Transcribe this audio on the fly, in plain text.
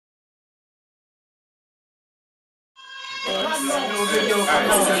I'm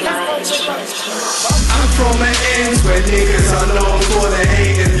from an ends where niggas are known for the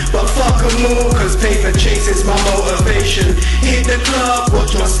hating, but fuck 'em all, cause paper chase is my motivation. Hit the club,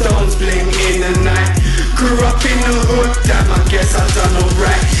 watch my stones bling in the night. Grew up in the hood, damn I guess I done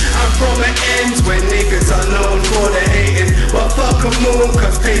alright. I'm from an ends where niggas are known for the hating, but fuck 'em all,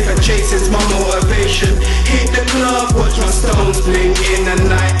 cause paper chase is my motivation. Hit the club, watch my stones bling in the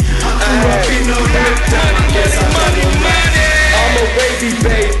night. I grew up in the hood, damn I guess I done alright. I'm a wavy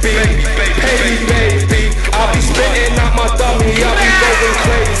baby, pay me baby. I'll be spitting out my dummy, I'll be going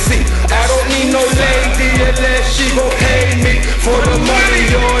crazy. I don't need no lady unless she gon' pay me. For the money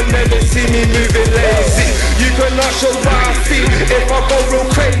you'll never see me moving lazy. You can not show wifey if I go real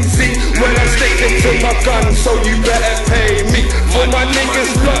crazy when I'm sticking to my gun, so you better pay me. For my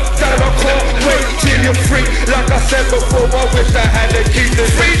niggas locked down, I can't wait till you're free. Like I said before, I wish I had the keys to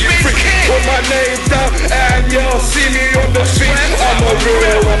set you free. Put my name down and you'll see me on the street. I'm a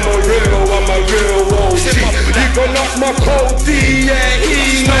real OG. You can knock my Cody, yeah,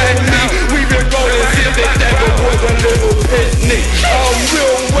 he know me. We been rolling since the devil was a little pitney. I'm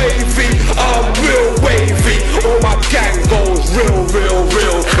real wavy, all my gang goes real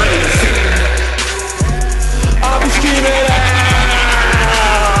crazy. I'll be screaming out,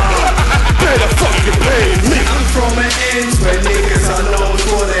 better fucking pay me. I'm from an ends where niggas are known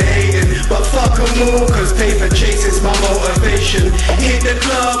for the hating, but fuck 'em all, cause paper chase is my motivation. Hit the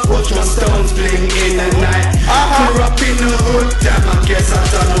club, watch my stones bling in the night. Grew up in the hood, damn I guess I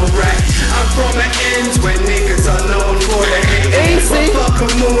done alright. I'm from an ends where niggas are known for the hating, but fuck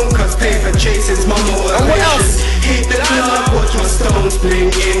 'em all, cause paper chase is my motivation. Hit the club, watch my stones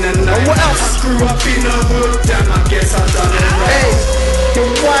bling in the night. I grew up in the hood, damn I guess I done alright. Your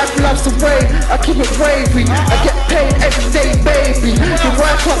wife loves the way I keep it wavy. I get paid every day, baby. Your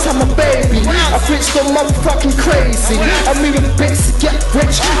wife wants I'm a baby. I bitch go motherfucking crazy. I'm moving bits to get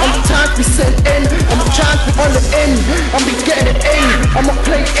rich. I'm trying to be sent in. I'm trying to be on the end. I'm be getting it in. I'm not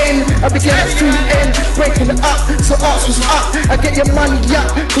playing in. I be getting it through in. Breaking it up, so arts was up. I get your money up,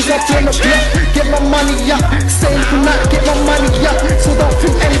 cause I'm doing the block. Get my money up. Staying for night, get my money up. So don't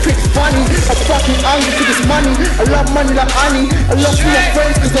think anything's funny. I'm fucking hungry for this money. I love money like honey. I love you.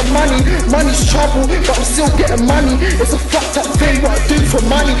 Friends cause of money's trouble, but I'm still getting money. It's a fucked up thing what I do for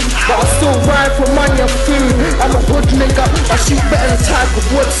money, but I still ride for money and food. I'm a hood nigga, I shoot better than Tiger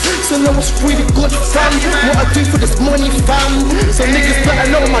Woods, so know what's really good fam. What I do for this money fam, so niggas better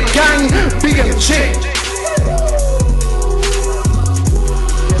know my gang, BMG.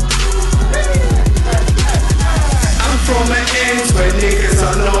 From an ends where niggas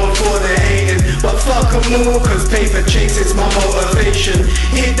are known for the hating, but fuck 'em all, cause paper chase is my motivation.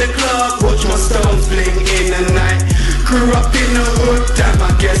 Hit the club, watch my stones bling in the night. Grew up in the hood, damn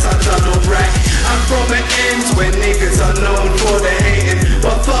I guess I done alright. I'm from an ends where niggas are known for the hating,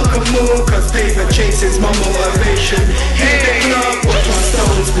 but fuck 'em all, cause paper chase is my motivation. Hit the club, watch my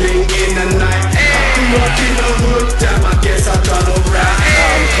stones bling in the night. I grew up in the hood, damn I guess I done alright.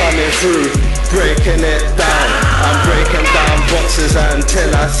 I'm coming through, breaking it down. I'm breaking down boxes until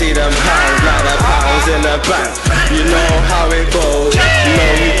I see them pounds, like the pounds in the bank. You know how it goes, no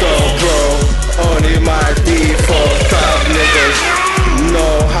you don't bro. Only my D4 club niggas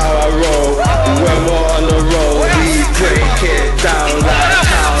know how I roll. When we're on the road, we break it down like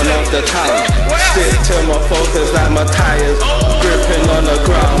town of the town. Stick to my focus like my tires, gripping on the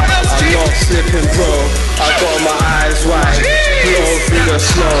ground. I'm not slipping bro, I got my eyes wide, blow through the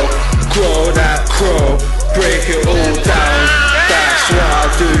snow. Grow that crow, break it all down. That's what I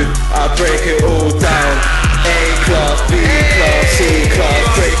do, I break it all down. A class, B class, C class,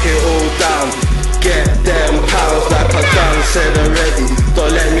 break it all down. Get them pounds like I done said already.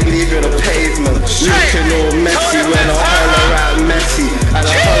 Don't let me leave you on the pavement, looking all messy when I holler at Messi and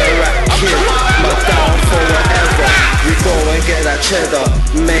I holler at Kid. My down for whatever, we go and get that cheddar,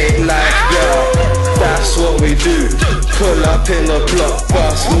 make life better. That's what we do. Pull up in the block,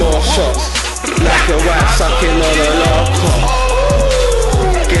 bust more